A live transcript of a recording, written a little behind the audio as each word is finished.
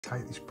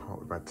Take this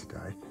part we've had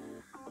today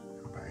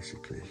and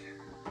basically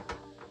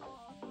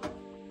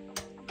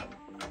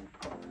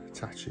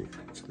attach it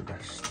to the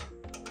rest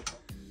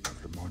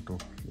of the model.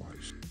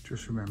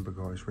 Just remember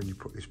guys, when you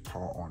put this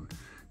part on,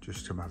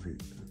 just to have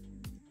it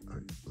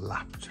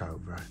lapped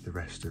over the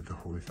rest of the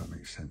hull, if that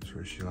makes sense, or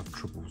else you'll have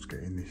troubles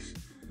getting this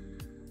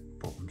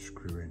bottom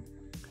screw in.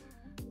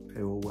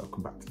 Hey all,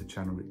 welcome back to the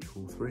channel,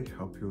 issue83.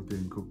 Hope you're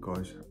doing good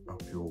guys,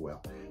 hope you're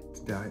well.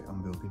 Today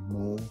I'm building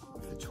more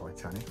of the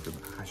Titanic from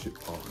Hatchet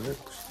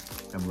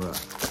partworks, and we're at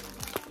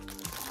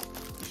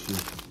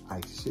issue86.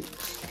 I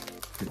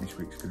think this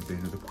week's going to be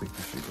another quick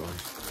issue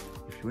guys.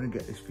 If you want to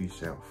get this for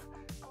yourself,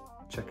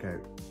 check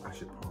out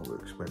Hatchet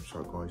partworks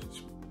website guys. It's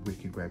a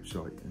wicked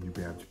website and you'll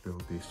be able to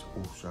build this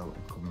also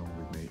and come along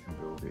with me and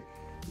build it.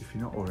 If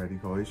you're not already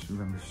guys,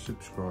 remember to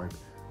subscribe,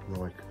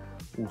 like,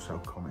 also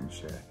comment and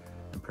share,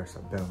 and press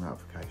that bell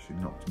notification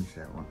not to miss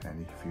out on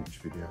any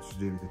future videos to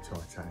do with the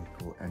Titanic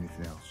or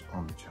anything else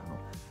on the channel.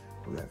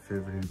 But without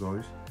further ado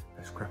guys,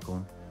 let's crack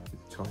on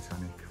with the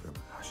Titanic from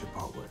Hatchet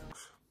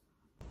partworks.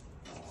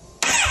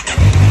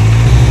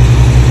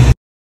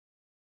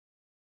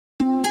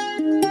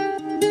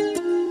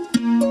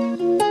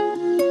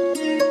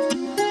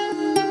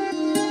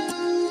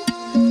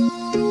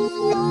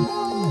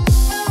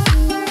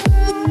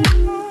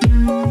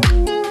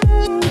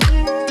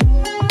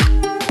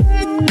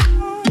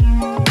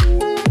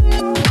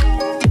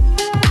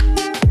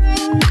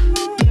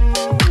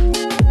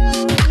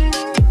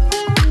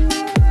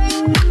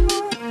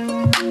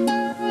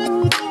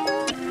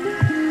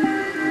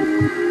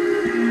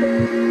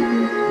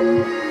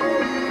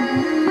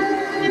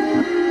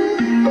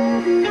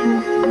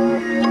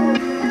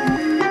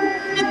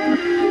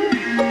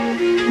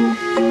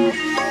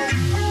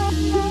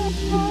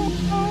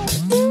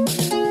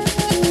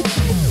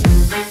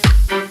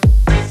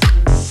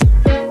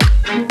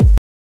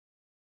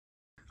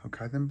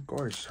 Okay then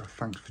guys, so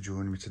thanks for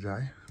joining me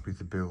today with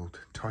the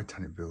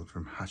Titanic build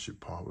from Hatchet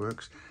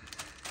partworks.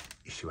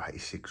 Issue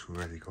 86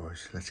 already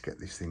guys, let's get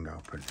this thing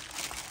open.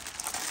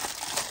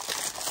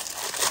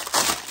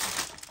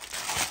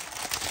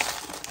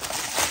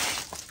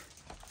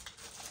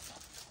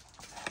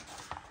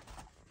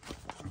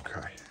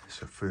 Okay,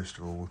 so first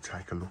of all we'll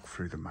take a look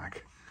through the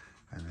mag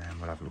and then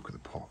we'll have a look at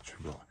the parts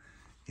we've got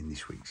in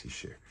this week's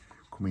issue.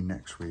 Coming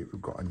next week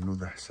we've got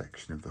another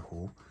section of the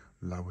hull,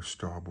 lower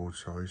starboard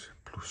size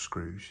plus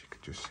screws. You can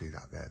just see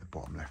that there at the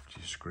bottom left of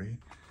your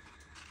screen.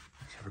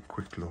 Let's have a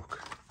quick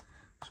look.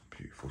 Some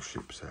beautiful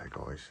ships there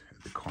guys,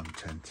 at the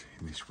content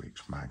in this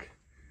week's mag.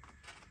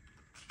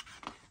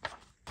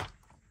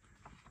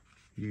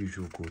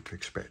 Usual good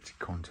expected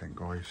content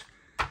guys.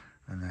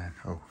 And then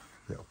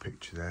little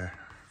picture there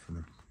from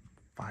the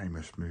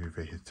famous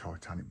movie The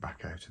Titanic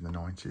back out in the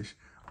 90s.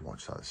 I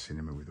watched that at the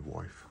cinema with the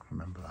wife, I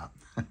remember that.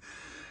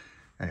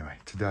 Anyway,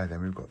 today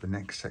then we've got the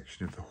next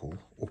section of the hull,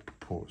 upper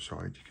port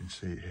side, you can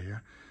see it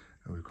here.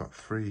 And we've got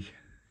 3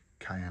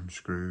 KM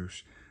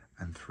screws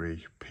and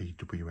 3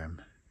 PWM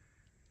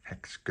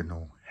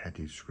hexagonal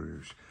headed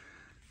screws.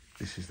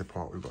 This is the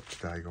part we've got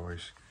today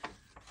guys,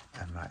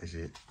 and that is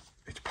it.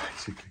 It's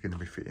basically going to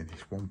be fitting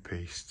this one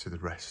piece to the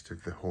rest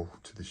of the hull,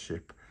 to the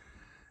ship,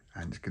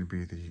 and it's going to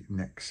be the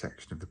next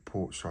section of the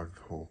port side of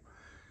the hull,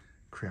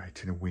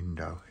 creating a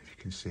window, if you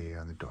can see here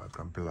on the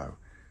diagram below,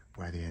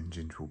 where the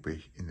engines will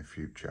be in the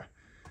future.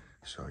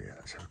 So yeah,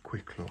 let's have a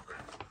quick look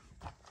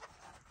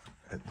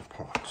at the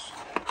parts.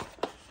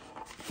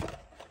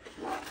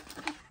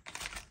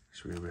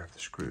 So here we have the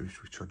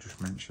screws, which I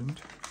just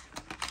mentioned.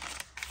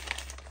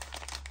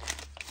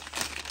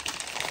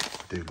 I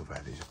do love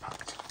how these are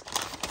packed.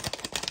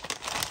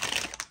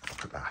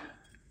 Look at that.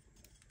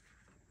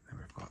 Then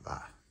we've got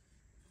that.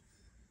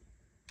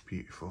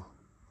 Beautiful.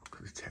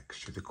 Look at the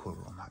texture, the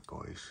colour on that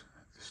guys.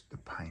 The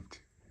paint.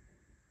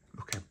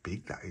 Look how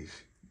big that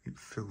is. It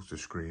fills the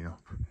screen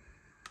up.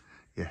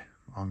 Yeah,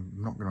 I'm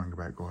not going to hang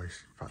about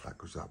guys. In fact, that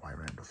goes that way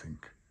around, I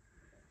think.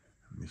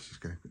 And this is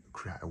going to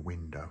create a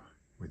window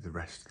with the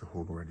rest of the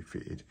hull already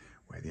fitted,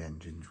 where the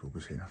engines will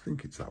be seen. I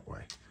think it's that way.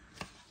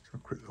 Let's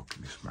have a quick look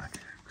at this mag,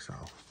 because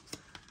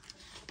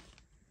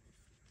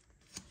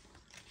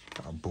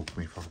that'll bug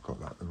me if I've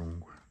got that the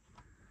wrong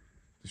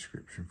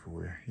description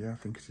for you. Yeah, I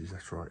think it is,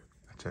 that's right.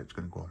 That's how it's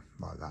going to go on,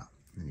 like that.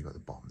 And then you've got the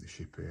bottom of the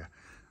ship here.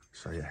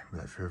 So yeah,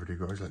 without further ado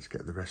guys, let's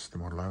get the rest of the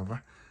model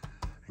over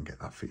and get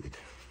that fitted.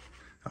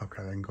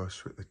 Okay then guys,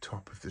 so at the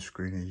top of the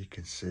screen here you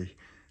can see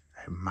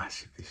how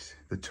massive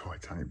the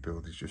Titanic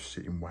build is, just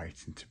sitting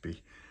waiting to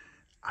be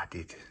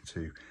added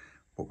to.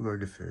 What we're going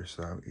to do first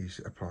though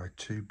is apply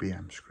 2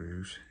 BM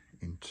screws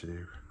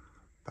into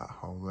that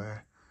hole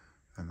there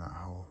and that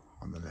hole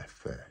on the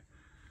left there.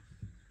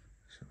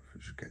 So if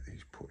we just get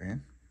these put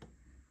in.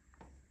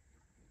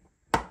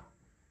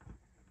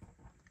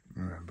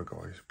 Remember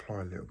guys,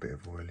 apply a little bit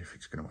of oil if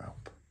it's going to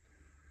help.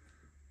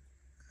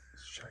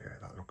 Let's show you how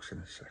that looks in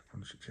a sec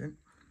once it's in.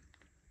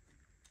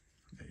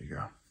 There you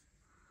go.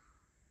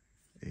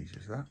 Easy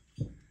as that.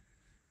 And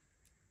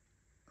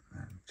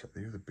take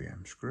the other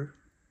BM screw.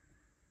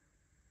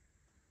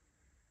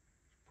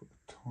 Put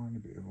a tiny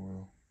bit of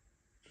oil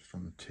just just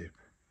on the tip,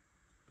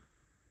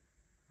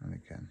 and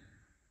again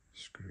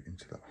screw it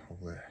into that hole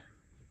there.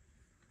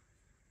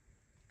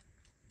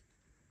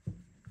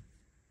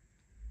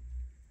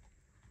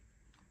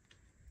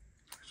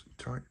 Nice and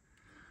tight.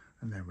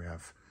 And then we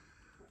have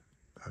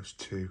those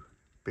two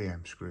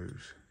BM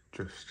screws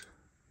just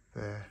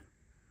there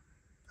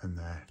and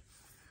there.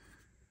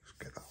 Just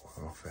get that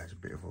oil off. There's a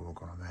bit of oil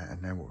gone on there.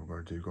 And then what we're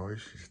going to do,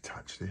 guys, is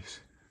attach this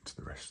to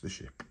the rest of the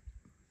ship.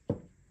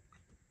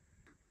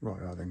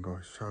 Right then,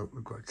 guys, so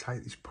we've got to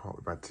take this part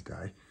we've had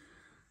today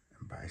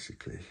and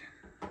basically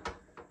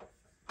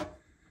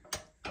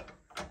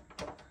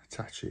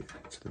attach it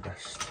to the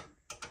rest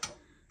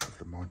of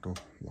the model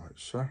like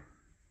so.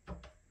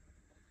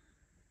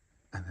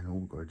 And then all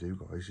we've got to do,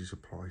 guys, is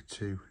apply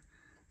 2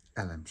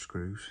 LM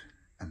screws,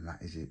 and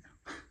that is it.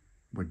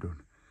 We're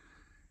done.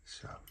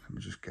 So let me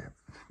just get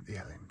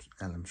the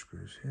LM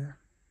screws here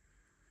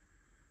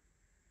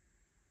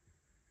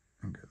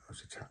and get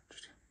those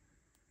attached.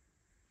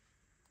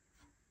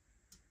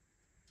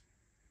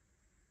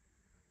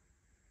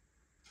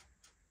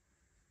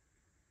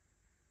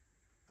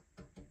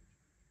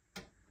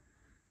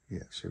 Yeah,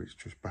 so it's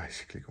just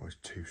basically, guys,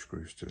 2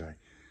 screws today.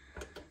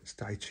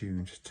 Stay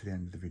tuned to the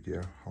end of the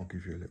video. I'll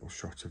give you a little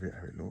shot of it,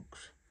 how it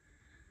looks.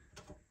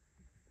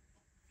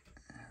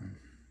 And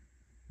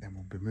then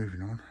we'll be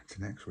moving on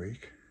to next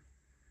week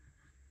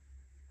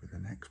with the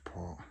next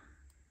part.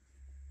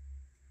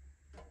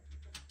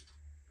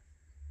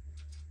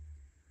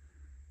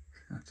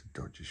 That's a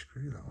dodgy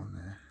screw, that one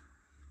there.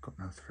 Got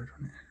no thread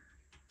on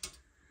it.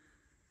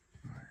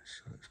 Right,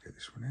 so let's get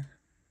this one in.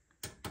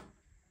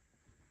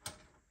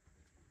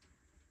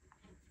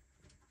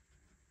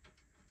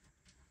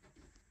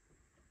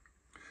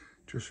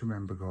 Just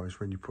remember, guys,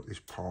 when you put this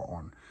part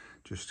on,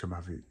 just to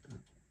have it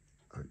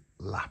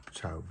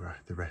lapped over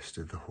the rest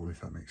of the hull,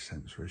 if that makes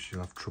sense, whereas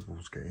you'll have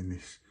troubles getting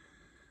this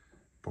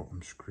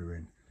bottom screw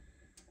in.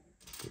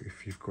 But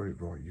if you've got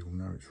it right, you'll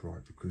know it's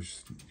right,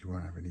 because you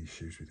won't have any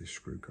issues with this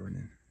screw going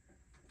in.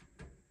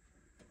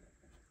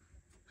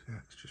 So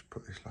let's just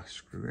put this last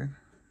screw in.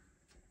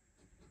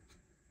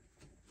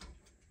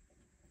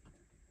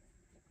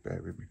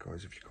 Bear with me,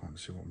 guys, if you can't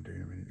see what I'm doing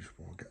in a minute, just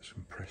while I get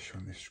some pressure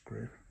on this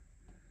screw.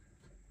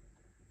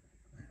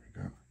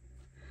 Go.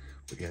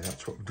 But yeah,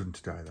 that's what we've done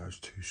today, those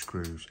 2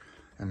 screws.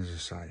 And as I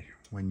say,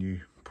 when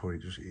you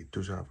put it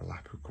does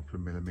overlap a couple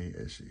of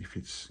millimeters. If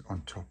it's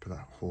on top of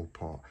that whole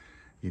part,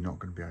 you're not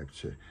going to be able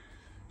to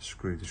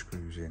screw the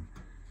screws in.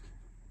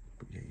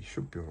 But yeah, you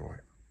should be all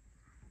right.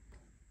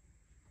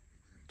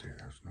 Do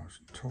those nice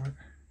and tight.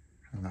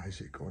 And that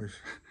is it, guys.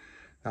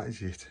 That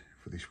is it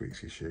for this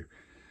week's issue.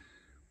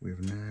 We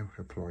have now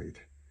applied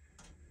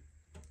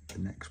the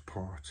next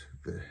part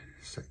of the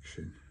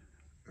section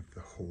of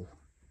the hull,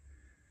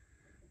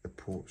 the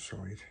port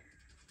side,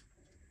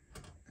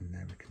 and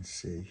now we can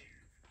see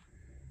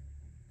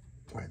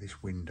where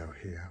this window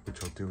here,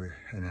 which I'll do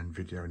an end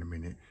video in a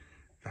minute,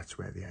 that's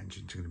where the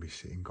engine's going to be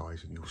sitting,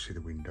 guys, and you'll see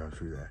the window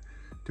through there.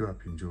 Do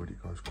hope you enjoyed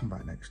it, guys. Come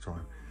back next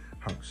time.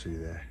 Hope to see you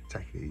there.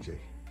 Take it easy.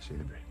 See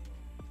you in a bit.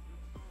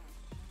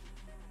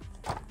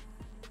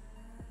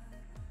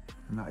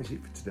 And that is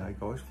it for today,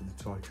 guys, for the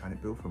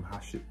Titanic build from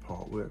Hatchet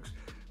Partworks.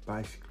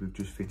 Basically, we've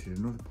just fitted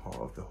another part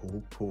of the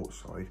hull port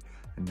side,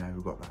 and now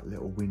we've got that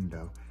little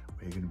window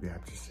where you're going to be able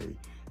to see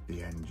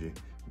the engine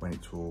when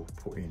it's all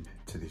put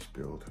into this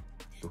build.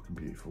 It's looking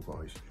beautiful,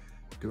 guys.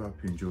 Do hope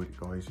you enjoyed it,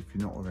 guys. If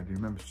you're not already,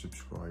 remember to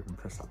subscribe and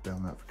press that bell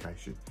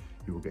notification.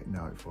 You will get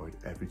notified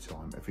every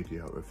time a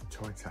video of the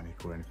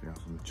Titanic or anything else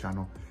on the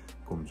channel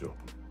comes up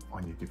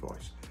on your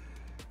device.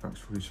 Thanks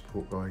for your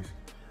support, guys.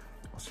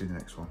 I'll see you in the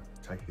next one.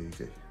 Take it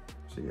easy.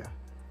 See ya.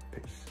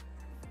 Peace.